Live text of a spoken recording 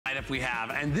lineup we have.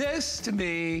 And this, to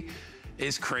me,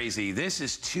 is crazy. This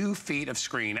is 2 feet of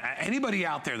screen. Anybody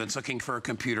out there that's looking for a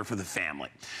computer for the family.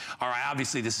 All right,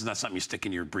 obviously this is not something you stick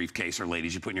in your briefcase, or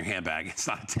ladies, you put in your handbag. It's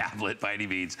not a tablet by any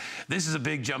means. This is a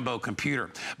big jumbo computer.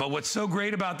 But what's so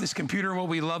great about this computer, what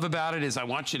we love about it is I'm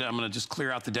gonna just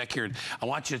clear out the deck here. I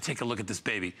want you to take a look at this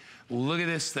baby. Look at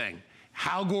this thing.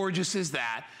 How gorgeous is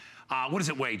that? What does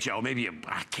it weigh, Joe? Maybe,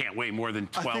 I can't weigh more than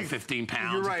 12, 15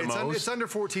 pounds. You're right, at the most. it's under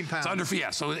 14 pounds. It's under,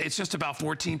 yeah, so it's just about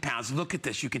 14 pounds. Look at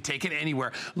this, you can take it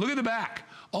anywhere. Look at the back.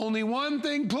 Only one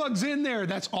thing plugs in there.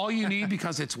 That's all you need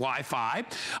because it's Wi-Fi,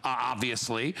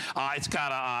 obviously. It's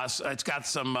got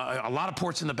a lot of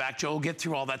ports in the back. Joe will get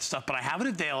through all that stuff, but I have it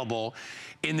available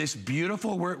in this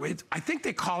beautiful, I think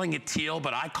they're calling it teal,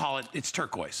 but I call it's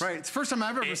turquoise. Right, it's the first time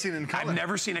I've ever seen it in color. I've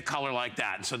never seen a color like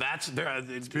that. And so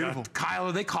it's beautiful. Kyle,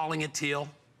 are they calling it teal?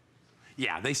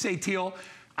 Yeah, they say teal.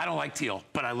 I don't like teal,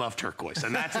 but I love turquoise,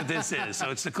 and that's what this is. So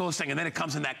it's the coolest thing. And then it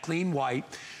comes in that clean white.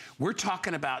 We're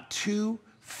talking about 2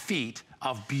 feet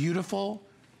of beautiful,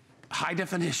 high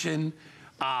definition,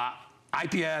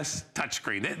 IPS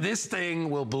touchscreen. This thing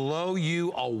will blow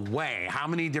you away. How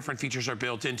many different features are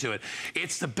built into it?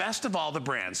 It's the best of all the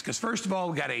brands, because first of all,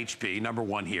 we got HP,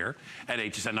 #1 here at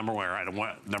HSN,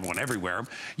 #1 everywhere.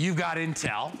 You've got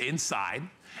Intel inside.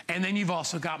 And then you've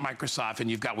also got Microsoft, and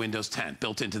you've got Windows 10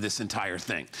 built into this entire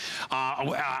thing.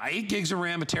 8 gigs of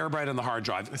RAM, 1 terabyte on the hard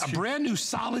drive. That's a brand new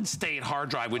solid state hard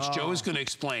drive, which Joe is going to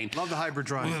explain. Love the hybrid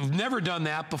drive. We've never done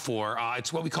that before.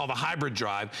 It's what we call the hybrid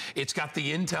drive. It's got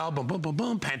the Intel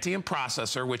Pentium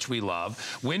processor, which we love.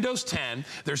 Windows 10.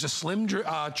 There's a slim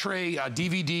tray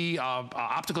DVD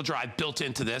optical drive built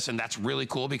into this, and that's really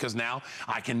cool because now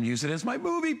I can use it as my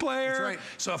movie player. That's right.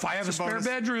 So if I have a spare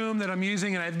bedroom that I'm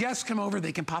using and I have guests come over,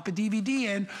 they can pop a DVD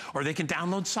in, or they can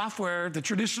download software the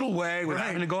traditional way without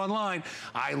having to go online.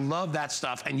 I love that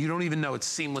stuff, and you don't even know it's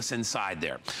seamless inside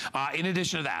there. In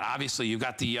addition to that, obviously you've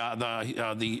got the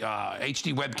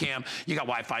HD webcam, you got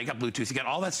Wi-Fi, you got Bluetooth, you got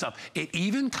all that stuff. It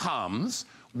even comes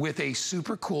with a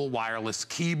super cool wireless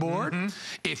keyboard.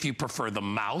 If you prefer the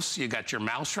mouse, you got your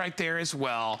mouse right there as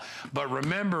well. But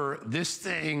remember, this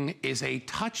thing is a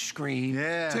touch screen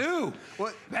too.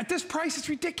 At this price, it's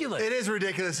ridiculous. It is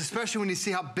ridiculous, especially when you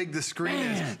see how big the screen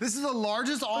is. This is the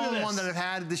largest all-in-one that I've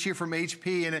had this year from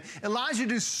HP, and it allows you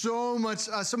to do so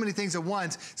many things at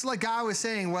once. So like Guy was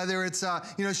saying, whether it's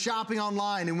shopping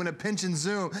online and when a pinch and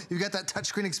zoom, you've got that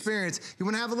touchscreen experience. You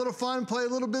want to have a little fun, play a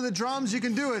little bit of the drums, you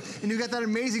can do it, and you got that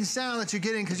amazing sound that you're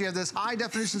getting because you have this high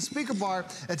definition speaker bar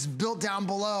that's built down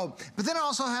below. But then I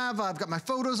also have, I've got my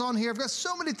photos on here. I've got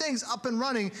so many things up and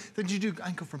running that you do. I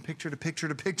can go from picture to picture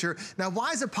to picture. Now, why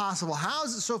is it possible? How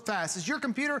is it so fast? Is your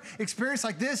computer experience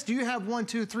like this? Do you have 1,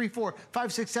 2, 3, 4,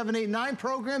 5, 6, 7, 8, 9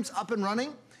 programs up and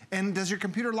running? And does your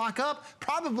computer lock up?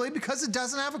 Probably because it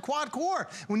doesn't have a quad core.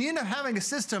 When you end up having a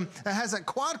system that has that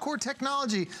quad core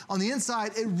technology on the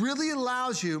inside, it really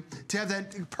allows you to have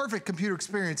that perfect computer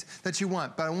experience that you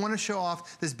want. But I want to show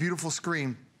off this beautiful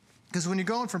screen. Because when you're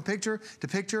going from picture to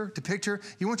picture to picture,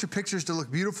 you want your pictures to look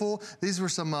beautiful. These were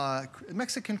some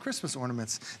Mexican Christmas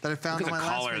ornaments that I found on my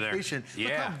last vacation.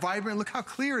 Look how vibrant, look how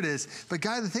clear it is. But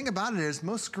Guy, the thing about it is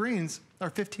most screens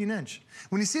are 15-inch.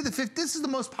 When you see this is the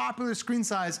most popular screen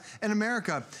size in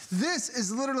America. This is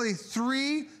literally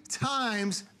 3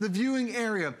 times the viewing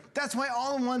area. That's why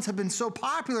all-in-ones have been so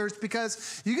popular. It's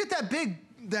because you get that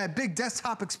big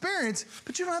desktop experience,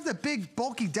 but you don't have that big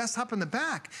bulky desktop in the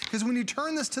back. Because when you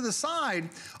turn this to the side,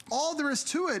 all there is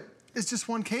to it is just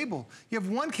one cable. You have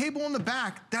one cable in the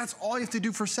back, that's all you have to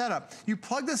do for setup. You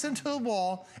plug this into the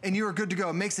wall and you are good to go.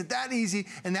 It makes it that easy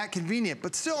and that convenient.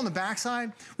 But still on the back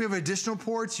side, we have additional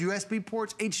ports, USB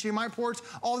ports, HDMI ports,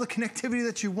 all the connectivity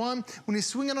that you want. When you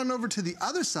swing it on over to the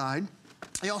other side,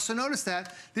 you also notice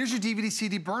that there's your DVD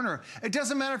CD burner. It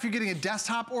doesn't matter if you're getting a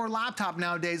desktop or a laptop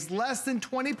nowadays, less than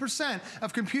 20%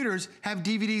 of computers have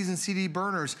DVDs and CD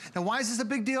burners. Now, why is this a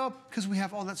big deal? Because we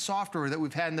have all that software that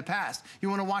we've had in the past. You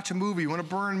want to watch a movie, you want to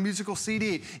burn a musical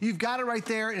CD, you've got it right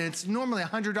there, and it's normally a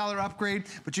 $100 upgrade,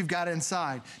 but you've got it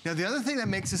inside. Now, the other thing that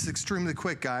makes this extremely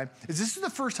quick, Guy, is this is the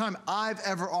first time I've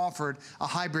ever offered a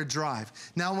hybrid drive.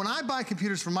 Now, when I buy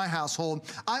computers for my household,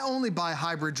 I only buy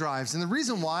hybrid drives, and the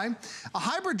reason why, a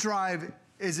hybrid drive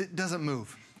is it doesn't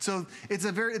move. So it's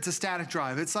a static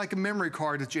drive. It's like a memory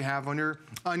card that you have on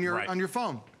your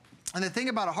phone. And the thing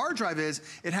about a hard drive is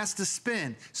it has to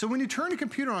spin. So when you turn a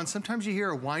computer on, sometimes you hear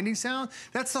a winding sound.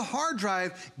 That's the hard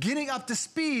drive getting up to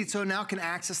speed so it now can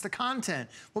access the content.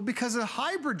 Well, because a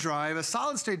hybrid drive, a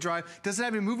solid state drive, doesn't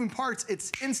have any moving parts,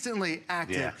 it's instantly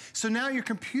active. Yeah. So now your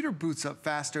computer boots up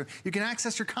faster. You can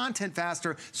access your content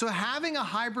faster. So having a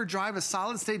hybrid drive, a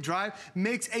solid state drive,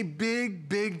 makes a big,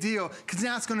 big deal because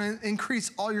now it's going to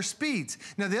increase all your speeds.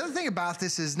 Now, the other thing about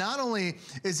this is not only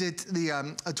is it the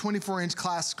a 24-inch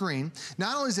class screen,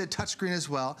 not only is it touchscreen as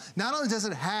well, not only does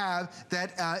it have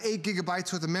that 8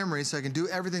 gigabytes worth of memory so I can do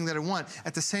everything that I want,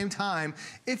 at the same time,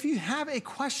 if you have a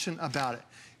question about it,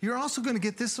 you're also going to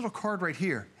get this little card right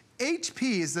here.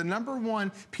 HP is the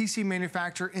 #1 PC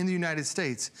manufacturer in the United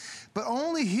States, but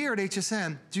only here at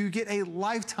HSN do you get a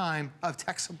lifetime of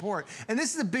tech support. And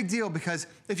this is a big deal because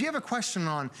if you have a question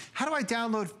on how do I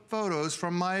download photos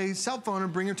from my cell phone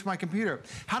and bring them to my computer?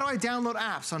 How do I download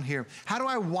apps on here? How do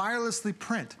I wirelessly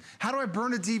print? How do I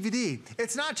burn a DVD?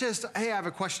 It's not just, hey, I have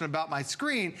a question about my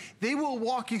screen. They will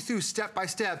walk you through step by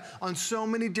step on so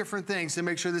many different things to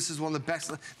make sure this is one of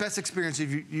the best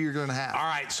experiences you're going to have. All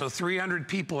right, so 300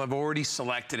 people have already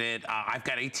selected it. I've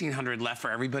got 1,800 left for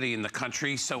everybody in the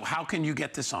country. So how can you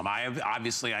get this home?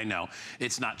 Obviously, I know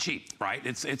it's not cheap, right?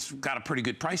 It's got a pretty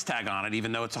good price tag on it,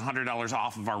 even though it's $100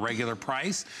 off of our regular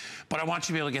price. But I want you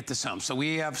to be able to get this home. So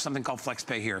we have something called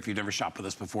FlexPay here. If you've never shopped with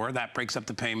us before, that breaks up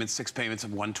the payments, 6 payments of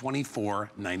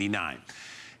 $124.99.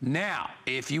 Now,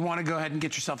 if you want to go ahead and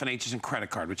get yourself an HSN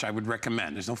credit card, which I would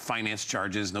recommend, there's no finance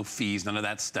charges, no fees, none of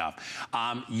that stuff.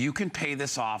 You can pay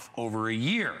this off over a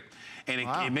year. And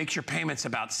it makes your payments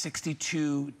about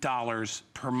 $62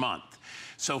 per month.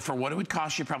 So for what it would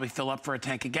cost you to probably fill up for a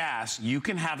tank of gas, you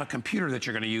can have a computer that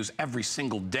you're going to use every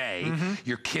single day.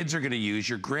 Your kids are going to use,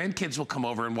 your grandkids will come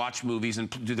over and watch movies and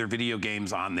do their video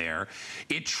games on there.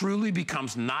 It truly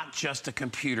becomes not just a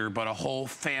computer, but a whole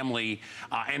family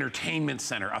entertainment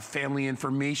center, a family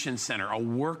information center, a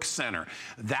work center.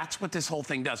 That's what this whole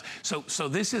thing does. So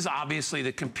this is obviously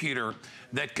the computer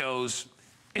that goes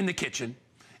in the kitchen.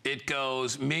 It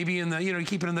goes maybe in the, you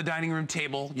keep it on the dining room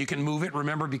table. You can move it,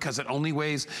 remember, because it only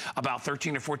weighs about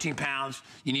 13 or 14 pounds.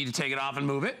 You need to take it off and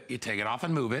move it. You take it off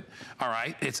and move it, all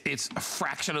right? It's a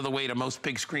fraction of the weight of most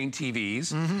big screen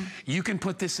TVs. You can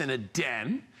put this in a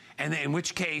den, and in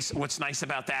which case, what's nice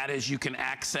about that is you can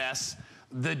access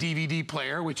the DVD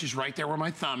player, which is right there where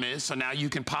my thumb is. So now you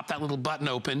can pop that little button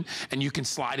open, and you can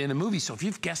slide in a movie. So if you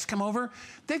have guests come over,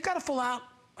 they've got a full-out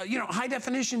high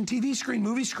definition TV screen,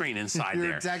 movie screen inside there.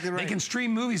 You're exactly right. They can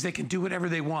stream movies, they can do whatever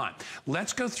they want.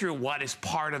 Let's go through what is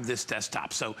part of this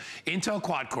desktop. So Intel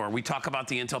QuadCore, we talk about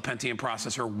the Intel Pentium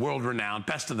processor, world renowned,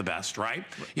 best of the best, right?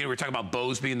 We're talking about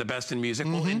Bose being the best in music.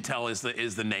 Well, Intel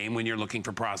is the name when you're looking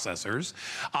for processors.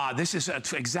 This is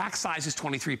exact size is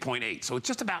 23.8. So it's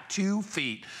just about 2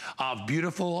 feet of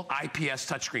beautiful IPS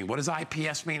touchscreen. What does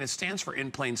IPS mean? It stands for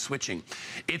in-plane switching.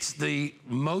 It's the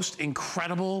most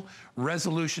incredible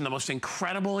resolution, the most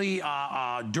incredibly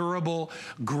durable,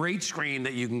 great screen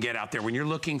that you can get out there. When you're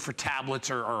looking for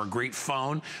tablets or a great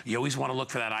phone, you always want to look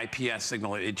for that IPS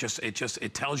signal.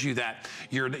 It tells you that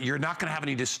you're not going to have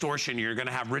any distortion. You're going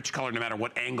to have rich color no matter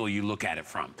what angle you look at it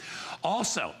from.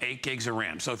 Also, 8 gigs of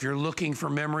RAM. So if you're looking for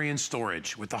memory and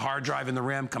storage with the hard drive and the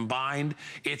RAM combined,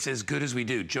 it's as good as we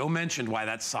do. Joe mentioned why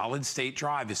that solid state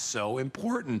drive is so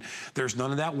important. There's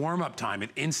none of that warm-up time. It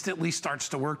instantly starts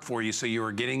to work for you, so you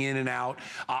are getting in and out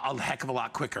a heck of a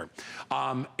lot quicker.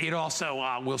 It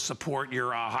also will support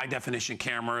your high definition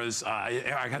cameras. It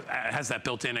has that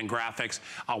built in and graphics,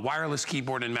 wireless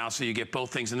keyboard and mouse, so you get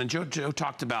both things. And then Joe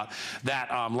talked about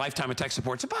that lifetime of tech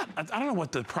support. It's about, I don't know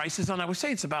what the price is on that. We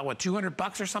say it's about, what,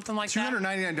 $200 or something like that?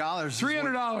 $299.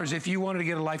 $300 if you wanted to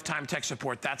get a lifetime tech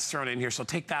support. That's thrown in here, so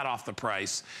take that off the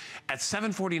price. At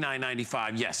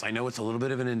 $749.95, yes, I know it's a little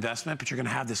bit of an investment, but you're going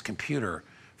to have this computer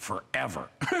forever.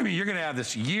 I mean, you're going to have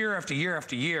this year after year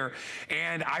after year.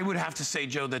 And I would have to say,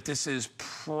 Joe, that this is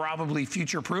probably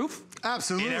future-proof.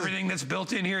 Absolutely. And everything that's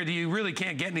built in here, you really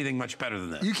can't get anything much better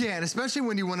than this. You can, especially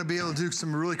when you want to be able to do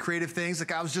some really creative things.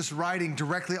 Like I was just writing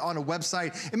directly on a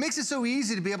website. It makes it so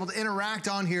easy to be able to interact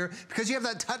on here because you have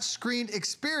that touch screen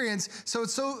experience. So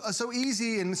it's so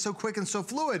easy and so quick and so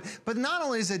fluid. But not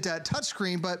only is it touch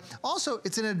screen, but also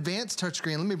it's an advanced touch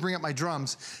screen. Let me bring up my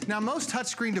drums. Now, most touch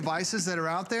screen devices that are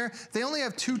out there, they only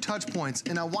have 2 touch points.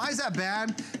 And now why is that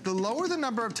bad? The lower the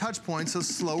number of touch points, the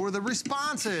slower the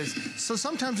response is. So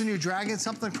sometimes when you're dragging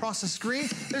something across the screen,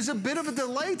 there's a bit of a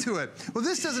delay to it. Well,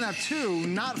 this doesn't have 2,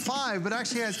 not 5, but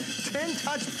actually has 10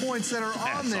 touch points that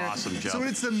are on there. That's awesome, Joe. So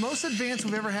it's the most advanced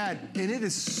we've ever had, and it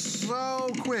is so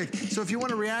quick. So if you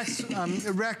want to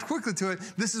react quickly to it,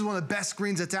 this is one of the best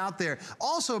screens that's out there.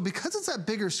 Also, because it's that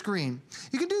bigger screen,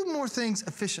 you can do more things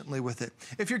efficiently with it.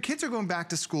 If your kids are going back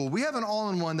to school, we have an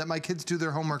all-in-one that my kids do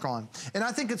their homework on. And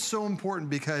I think it's so important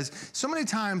because so many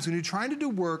times when you're trying to do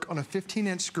work on a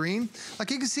 15-inch screen,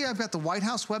 like you can see I've got the White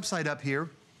House website up here.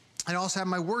 I also have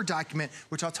my Word document,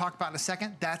 which I'll talk about in a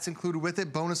second. That's included with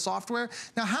it, bonus software.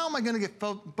 Now, how am I gonna get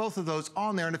both of those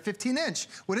on there in a 15-inch?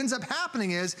 What ends up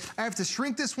happening is I have to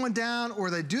shrink this one down, or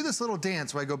they do this little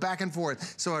dance where I go back and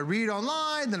forth. So I read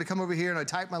online, then I come over here and I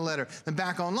type my letter, then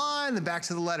back online, then back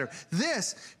to the letter.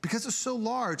 This, because it's so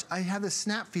large, I have this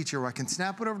snap feature where I can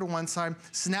snap it over to one side,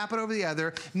 snap it over the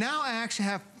other. Now I actually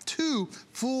have 2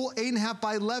 full 8.5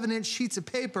 by 11-inch sheets of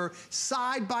paper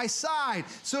side by side.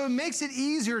 So it makes it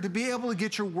easier to be able to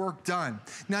get your work done.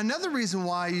 Now, another reason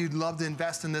why you'd love to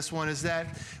invest in this one is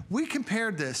that we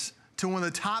compared this to one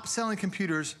of the top-selling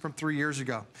computers from 3 years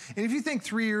ago. And if you think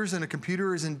 3 years in a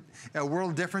computer isn't a world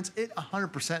of difference, it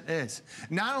 100% is.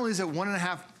 Not only is it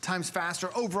 1.5 times faster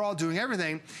overall doing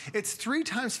everything, it's 3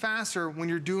 times faster when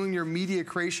you're doing your media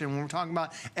creation, when we're talking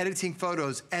about editing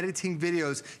photos, editing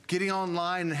videos, getting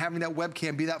online and having that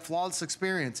webcam be that flawless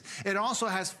experience. It also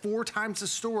has 4 times the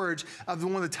storage of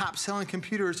one of the top-selling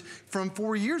computers from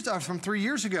 3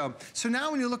 years ago. So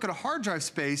now when you look at a hard drive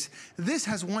space, this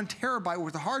has 1 terabyte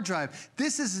worth of hard drive.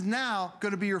 This is now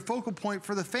going to be your focal point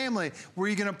for the family, where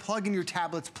you're going to plug in your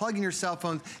tablets, plug in your cell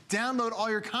phones, download all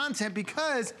your content,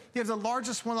 because you have one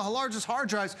of the largest hard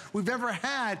drives we've ever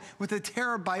had with 1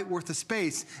 terabyte worth of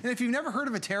space. And if you've never heard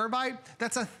of 1 terabyte,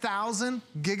 that's 1,000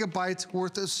 gigabytes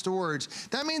worth of storage.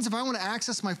 That means if I want to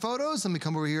access my photos, let me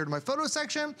come over here to my photo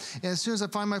section, and as soon as I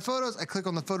find my photos, I click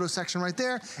on the photo section right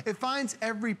there. It finds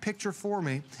every picture for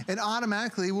me and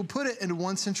automatically will put it into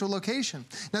one central location.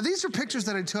 Now, these are pictures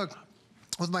that I took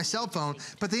with my cell phone,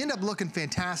 but they end up looking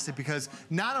fantastic because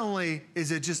not only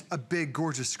is it just a big,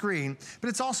 gorgeous screen, but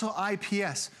it's also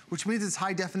IPS, which means it's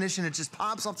high definition. It just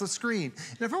pops off the screen.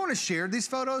 And if I want to share these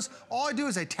photos, all I do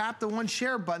is I tap the 1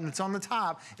 share button that's on the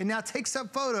top, and now it takes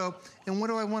that photo, and what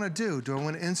do I want to do? Do I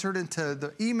want to insert it into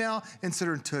the email, insert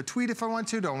it into a tweet if I want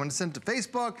to? Do I want to send it to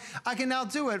Facebook? I can now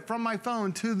do it from my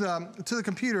phone to the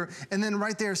computer, and then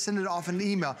right there send it off in an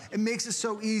email. It makes it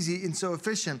so easy and so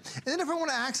efficient. And then if I want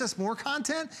to access more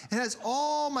content, it has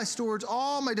all my storage,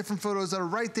 all my different photos that are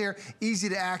right there, easy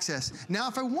to access. Now,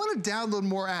 if I want to download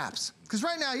more apps, because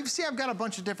right now, you see I've got a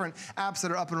bunch of different apps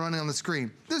that are up and running on the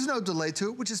screen. There's no delay to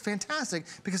it, which is fantastic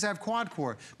because I have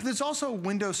QuadCore. But there's also a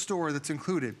Windows Store that's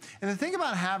included. And the thing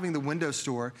about having the Windows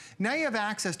Store, now you have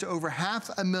access to over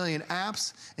 500,000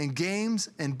 apps and games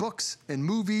and books and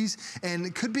movies. And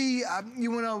it could be,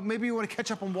 maybe you want to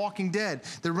catch up on Walking Dead.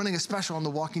 They're running a special on The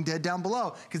Walking Dead down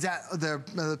below because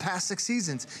the past 6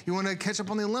 seasons. You want to catch up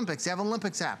on the Olympics. They have an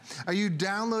Olympics app. Are you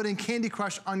downloading Candy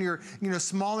Crush on your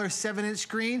smaller 7-inch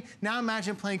screen? Now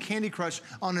imagine playing Candy Crush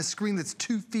on a screen that's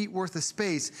 2 feet worth of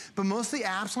space. But most of the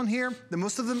apps on here,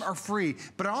 most of them are free.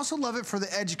 But I also love it for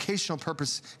the educational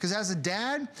purpose. Because as a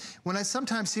dad, when I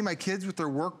sometimes see my kids with their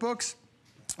workbooks,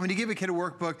 when you give a kid a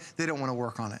workbook, they don't want to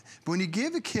work on it. But when you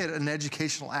give a kid an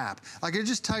educational app, like I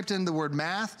just typed in the word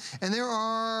math, and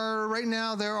right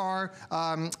now there are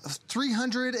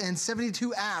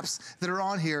 372 apps that are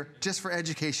on here just for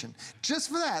education. Just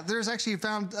for that, there's actually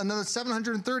found another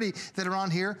 730 that are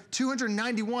on here,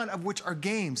 291 of which are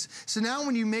games. So now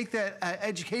when you make that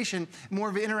education more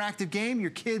of an interactive game,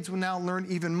 your kids will now learn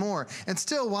even more. And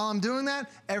still, while I'm doing that,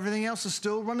 everything else is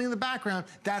still running in the background.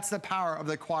 That's the power of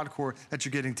the QuadCore that you're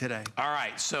getting today. All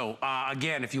right, so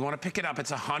again, if you want to pick it up,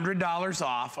 it's $100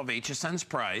 off of HSN's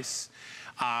price.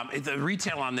 The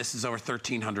retail on this is over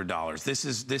 $1,300.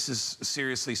 This is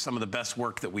seriously some of the best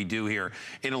work that we do here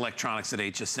in electronics at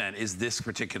HSN is this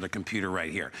particular computer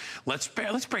right here. Let's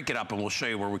break it up and we'll show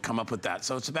you where we come up with that.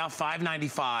 So it's about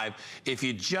 $595 if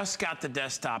you just got the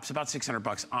desktop. It's about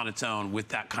 $600 on its own with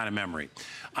that kind of memory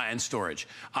and storage.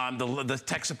 The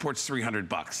tech support's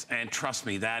 $300, and trust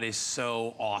me, that is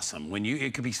so awesome.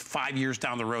 It could be 5 years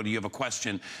down the road, you have a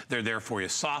question, they're there for you.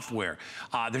 Software,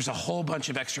 there's a whole bunch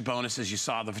of extra bonuses. You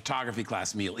saw the photography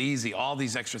class, Meal Easy, all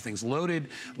these extra things loaded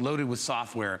with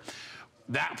software.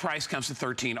 That price comes to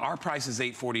 $13. Our price is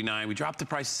 $849. We dropped the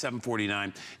price to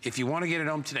 $749. If you want to get it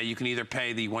home today, you can either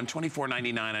pay the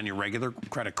 $124.99 on your regular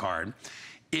credit card,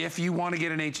 If you want to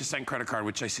get an HSN credit card,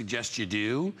 which I suggest you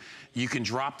do, you can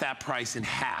drop that price in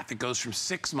half. It goes from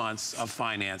 6 months of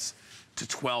finance to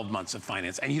 12 months of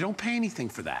finance, and you don't pay anything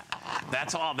for that.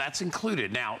 That's all, that's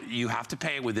included. Now, you have to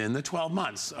pay it within the 12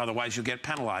 months, otherwise you'll get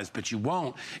penalized, but you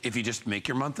won't. If you just make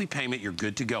your monthly payment, you're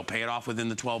good to go. Pay it off within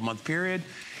the 12-month period,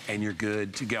 and you're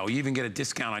good to go. You even get a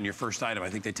discount on your first item. I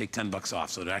think they take 10 bucks off,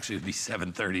 so it'd actually be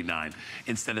 $7.39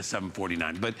 instead of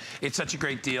 $7.49. But it's such a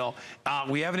great deal.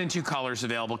 We have it in 2 colors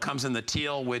available. Comes in the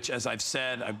teal, which, as I've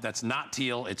said, that's not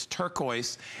teal, it's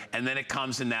turquoise, and then it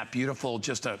comes in that beautiful,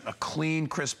 just a clean,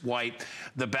 crisp white.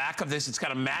 The back of this, it's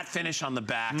got a matte finish on the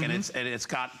back, and it's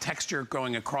got texture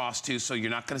going across too, so you're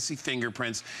not going to see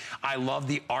fingerprints. I love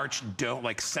the arch dome,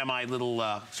 like semi little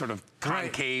sort of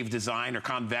concave design, or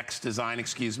convex design,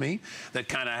 excuse me. That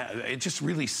kind of, it's just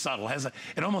really subtle.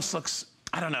 It almost looks,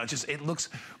 I don't know,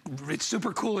 it's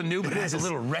super cool and new, but it has a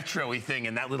little retro-y thing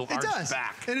in that little arch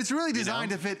back. And it's really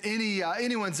designed to fit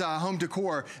anyone's home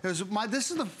decor. This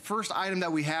is the first item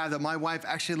that we have that my wife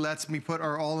actually lets me put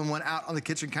our all-in-one out on the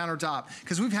kitchen countertop.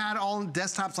 Because we've had all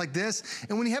desktops like this,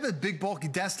 and when you have a big bulky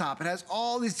desktop, it has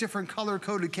all these different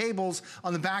color-coded cables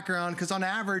on the background, because on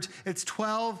average, it's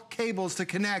 12 cables to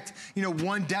connect,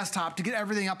 one desktop to get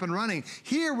everything up and running.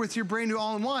 Here, with your brand new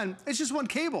all-in-one, it's just one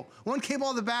cable. One cable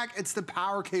on the back, it's the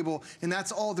power cable, and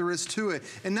that's all there is to it.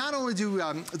 And not only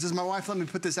does my wife let me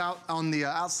put this out on the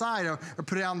outside or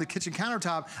put it out on the kitchen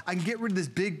countertop, I can get rid of this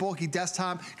big bulky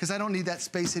desktop because I don't need that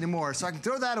space anymore. So I can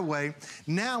throw that away.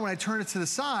 Now when I turn it to the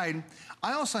side,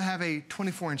 I also have a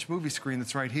 24-inch movie screen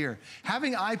that's right here.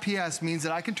 Having IPS means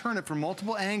that I can turn it from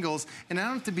multiple angles, and I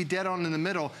don't have to be dead on in the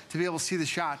middle to be able to see the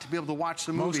shot, to be able to watch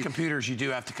the movie. Most computers, you do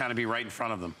have to kind of be right in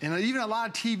front of them. And even a lot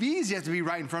of TVs, you have to be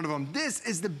right in front of them. This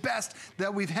is the best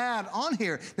that we've had on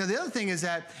here. Now, the other thing is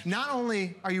that not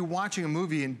only are you watching a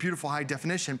movie in beautiful high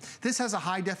definition, this has a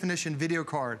high definition video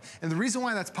card. And the reason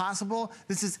why that's possible,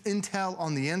 this is Intel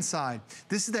on the inside.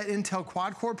 This is that Intel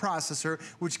quad-core processor,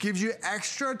 which gives you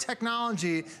extra technology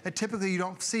that typically you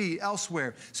don't see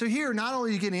elsewhere. So here, not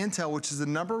only are you getting Intel, which is the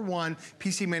 #1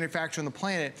 PC manufacturer on the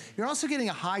planet, you're also getting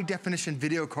a high definition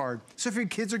video card. So if your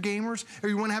kids are gamers, or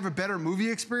you want to have a better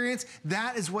movie experience,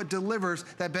 that is what delivers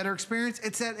that better experience.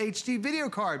 It's that HD video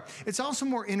card. It's also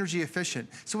more energy efficient.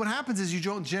 So what happens is you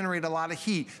don't generate a lot of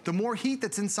heat. The more heat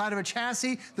that's inside of a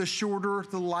chassis, the shorter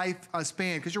the life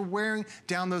span, because you're wearing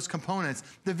down those components.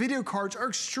 The video cards are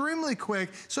extremely quick,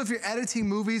 so if you're editing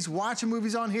movies, watching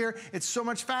movies on here, it's so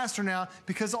much faster now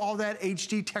because of all that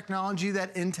HD technology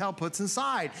that Intel puts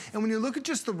inside. And when you look at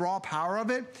just the raw power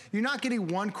of it, you're not getting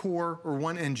 1 core or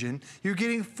 1 engine. You're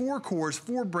getting 4 cores,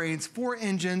 4 brains, 4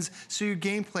 engines, so your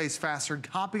gameplay is faster.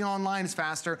 Hopping online is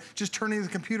faster. Just turning the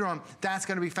computer on, that's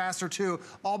going to be faster too,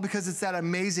 all because it's that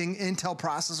amazing Intel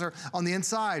processor on the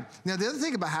inside. Now, the other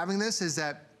thing about having this is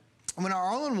that when our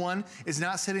all-in-one is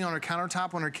not sitting on our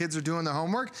countertop when our kids are doing their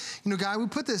homework, Guy, we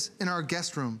put this in our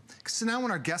guest room. So now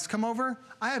when our guests come over,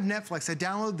 I have Netflix. I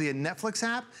download the Netflix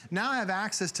app. Now I have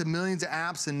access to millions of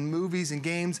apps and movies and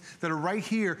games that are right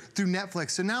here through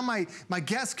Netflix. So now my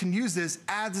guests can use this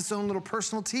as its own little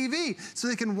personal TV, so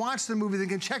they can watch the movie, they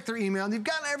can check their email, and you've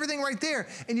got everything right there.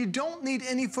 And you don't need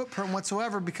any footprint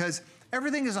whatsoever, because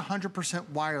everything is 100%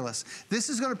 wireless. This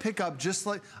is going to pick up just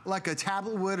like a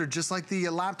tablet would, or just like the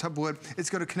laptop would. It's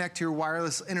going to connect to your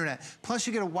wireless internet. Plus,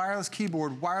 you get a wireless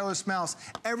keyboard, wireless mouse,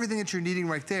 everything that you're needing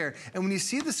right there. And when you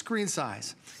see the screen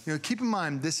size, keep in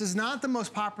mind, this is not the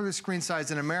most popular screen size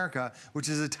in America, which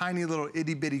is a tiny little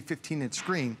itty-bitty 15-inch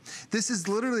screen. This is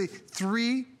literally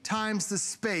 3 times the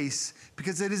space,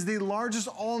 because it is the largest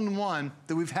all-in-one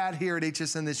that we've had here at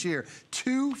HSN this year.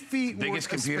 2 feet biggest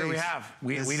worth of computer space.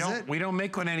 we have. We don't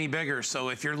make one any bigger. So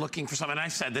if you're looking for something, I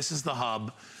said this is the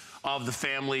hub of the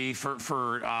family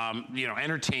for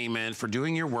entertainment, for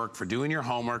doing your work, for doing your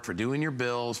homework, for doing your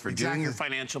bills, for doing your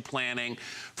financial planning,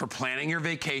 for planning your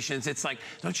vacations. It's like,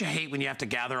 don't you hate when you have to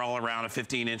gather all around a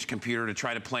 15-inch computer to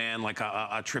try to plan like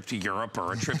a trip to Europe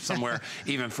or a trip somewhere?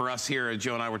 Even for us here,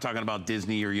 Joe and I were talking about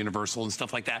Disney or Universal and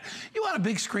stuff like that. You want a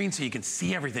big screen so you can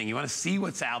see everything. You want to see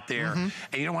what's out there, and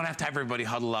you don't want to have everybody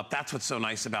huddle up. That's what's so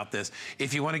nice about this.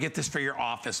 If you want to get this for your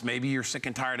office, maybe you're sick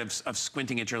and tired of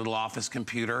squinting at your little office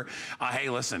computer. Hey,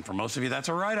 listen, for most of you, that's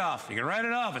a write-off. You can write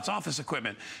it off. It's office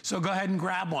equipment. So go ahead and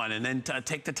grab one, and then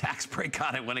take the tax break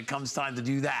on it when it comes time to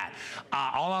do that.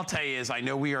 All I'll tell you is I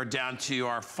know we are down to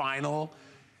our final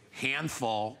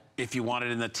handful if you want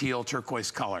it in the teal turquoise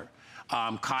color.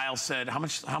 Kyle said, how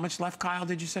much left, Kyle,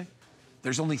 did you say?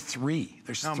 There's only 3.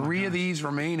 There's 3 of these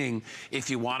remaining if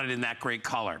you want it in that great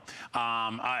color.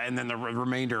 And then the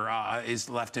remainder is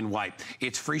left in white.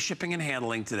 It's free shipping and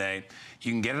handling today.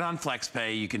 You can get it on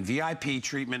FlexPay. You can VIP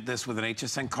treatment this with an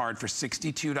HSN card for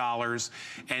 $62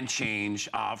 and change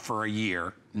for a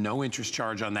year. No interest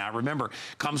charge on that. Remember,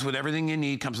 comes with everything you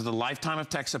need. Comes with a lifetime of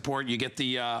tech support. You get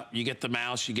the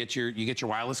mouse. You get your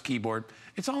wireless keyboard.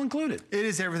 It's all included. It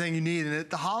is everything you need, and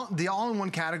the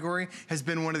all-in-one category has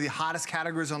been one of the hottest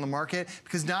categories on the market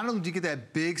because not only do you get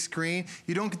that big screen,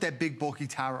 you don't get that big bulky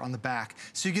tower on the back.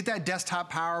 So you get that desktop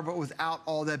power, but without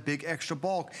all that big extra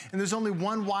bulk. And there's only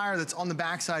one wire that's on the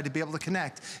backside to be able to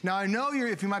connect. Now I know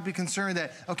if you might be concerned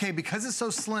that, okay, because it's so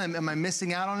slim, am I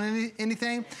missing out on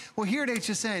anything? Well, here at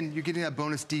HSN, you're getting that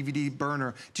bonus DVD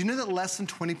burner. Do you know that less than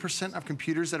 20% of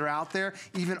computers that are out there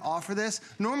even offer this?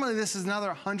 Normally this is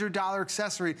another $100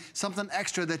 accessory, something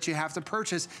extra that you have to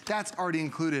purchase. That's already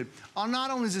included.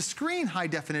 Not only is the screen high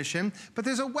definition, but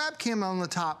there's a webcam on the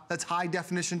top that's high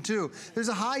definition too. There's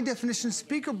a high definition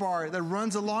speaker bar that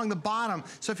runs along the bottom.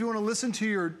 So if you want to listen to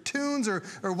your tunes or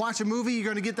watch a movie, you're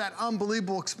going to get that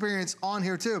unbelievable experience on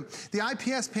here too. The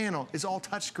IPS panel is all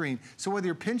touchscreen. So whether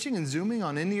you're pinching and zooming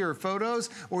on any of your photos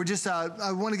or just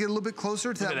want to get a little bit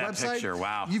closer to that website, picture.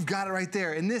 Wow. You've got it right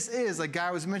there. And this is, like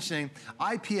Guy was mentioning,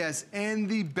 IPS and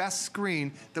the best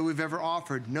screen that we've ever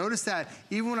offered. Notice that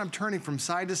even when I'm turning from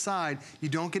side to side, you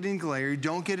don't get any glare, you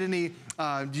don't get any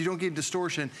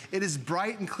distortion. It is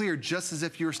bright and clear, just as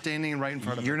if you were standing right in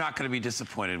front of it. You're not going to be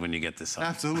disappointed when you get this up.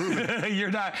 Absolutely.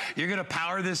 You're not. You're going to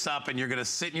power this up, and you're going to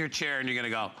sit in your chair, and you're going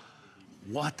to go,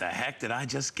 what the heck did I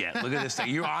just get? Look at this thing.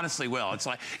 You honestly will. It's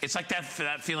like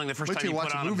that feeling the first time you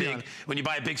put on when you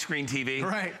buy a big screen TV,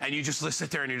 right? And you just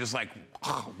sit there and you're just like,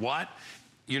 oh, what?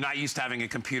 You're not used to having a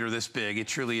computer this big. It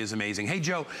truly is amazing. Hey,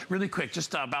 Joe, really quick,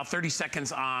 just about 30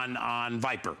 seconds on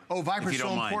Viper. Oh, Viper's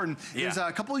so important. Yeah. There's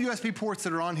a couple of USB ports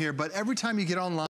that are on here, but every time you get online,